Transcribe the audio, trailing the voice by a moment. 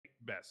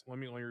Bass, let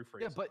me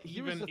rephrase. Yeah, but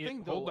here's the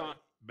thing, though. Hold on,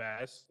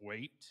 Bass.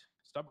 Wait.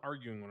 Stop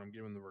arguing when I'm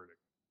giving the verdict.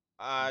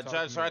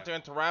 Judge, sorry to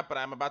interrupt, but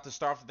I'm about to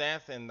starve to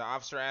death, and the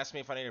officer asked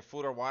me if I needed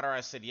food or water.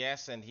 I said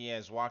yes, and he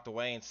has walked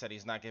away and said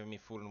he's not giving me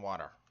food and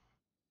water.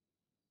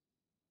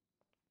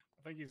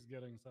 I think he's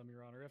getting some,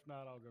 Your Honor. If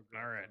not, I'll go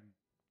grab All right. some.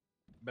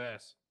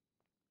 Bass.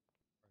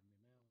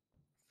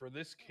 For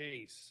this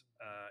case,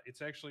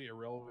 it's actually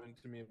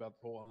irrelevant to me about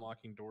the whole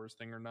unlocking doors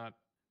thing or not.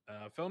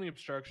 Felony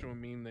obstruction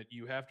would mean that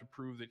you have to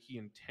prove that he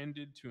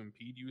intended to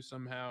impede you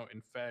somehow.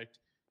 In fact,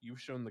 you've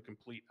shown the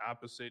complete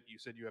opposite. You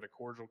said you had a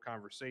cordial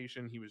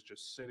conversation. He was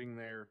just sitting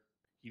there.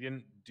 He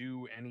didn't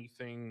do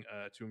anything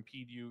to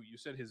impede you. You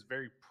said his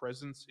very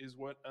presence is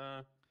what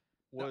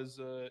was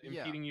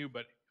impeding you.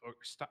 But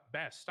stop,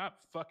 Bass, stop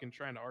fucking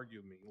trying to argue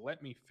with me.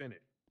 Let me finish.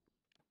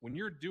 When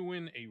you're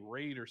doing a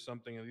raid or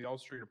something at the All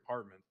Street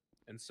apartment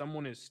and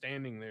someone is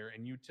standing there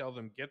and you tell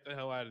them, get the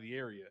hell out of the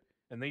area,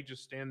 and they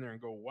just stand there and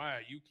go,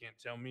 why? You can't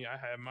tell me, I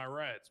have my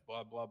rights,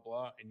 blah, blah,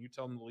 blah, and you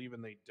tell them to leave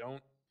and they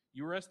don't,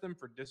 you arrest them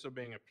for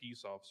disobeying a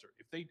peace officer.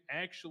 If they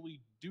actually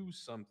do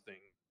something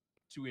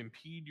to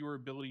impede your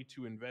ability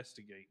to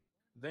investigate,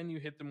 then you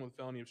hit them with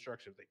felony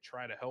obstruction. If they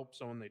try to help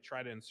someone, they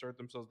try to insert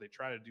themselves, they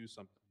try to do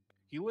something.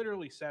 He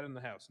literally sat in the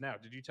house. Now,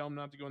 did you tell him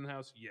not to go in the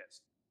house? Yes.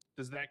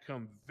 Does that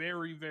come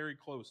very, very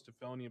close to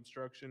felony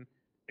obstruction?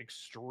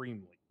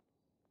 Extremely.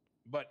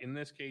 But in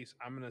this case,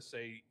 I'm going to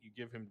say you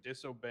give him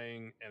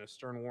disobeying and a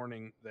stern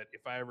warning that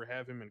if I ever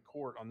have him in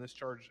court on this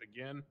charge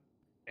again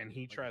and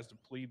he tries to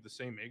plead the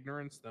same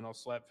ignorance, then I'll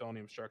slap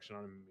felony obstruction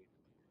on him immediately.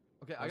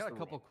 Okay, I got a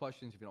couple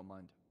questions if you don't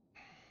mind.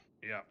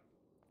 Yeah.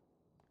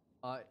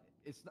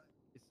 It's not.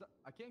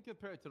 I can't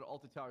compare it to the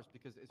Alta Towers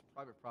because it's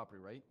private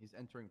property, right? He's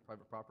entering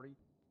private property.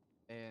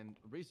 And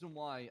the reason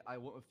why I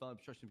went with felony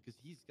obstruction because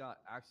he's got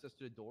access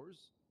to the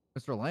doors.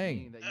 Mr.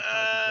 Lang.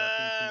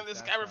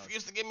 This guy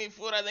refused to give me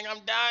food. I think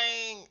I'm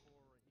dying.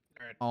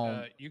 All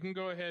right. You can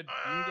go ahead.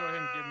 You can go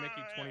ahead and give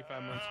Mickey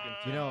 25 minutes to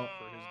continue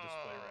for his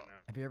display right now.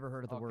 Have you ever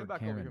heard of the word come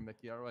back Karen? over here,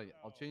 Mickey. All right,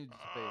 I'll change the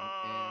display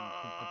and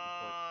contempt the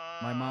court.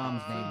 My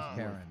mom's name's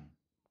Karen.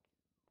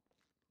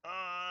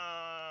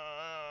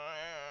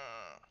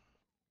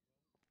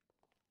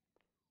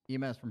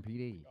 EMS from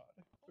PD.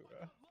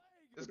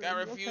 This guy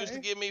refused to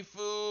give me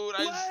food.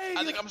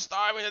 I think I'm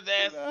starving to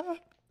death.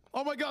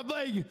 Oh my God,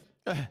 Leg!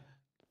 I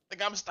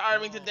think I'm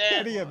starving to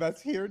death.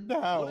 EMS here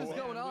now. What is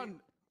going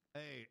on?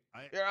 Hey,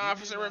 Your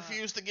officer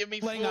refused to give me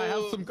Lang, food.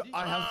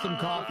 I have some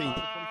coffee.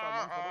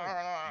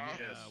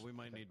 Yes, we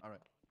might need. All right.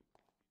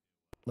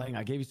 Lang,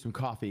 I gave you some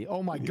coffee.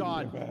 Oh my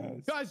God,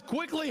 guys,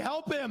 quickly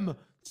help him!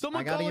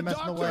 Someone I got call a EMS in the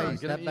doctor. way.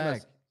 Step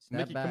back. Step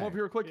Mickey, back. come over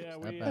here quick. Yeah,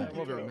 Step back.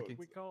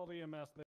 we called EMS.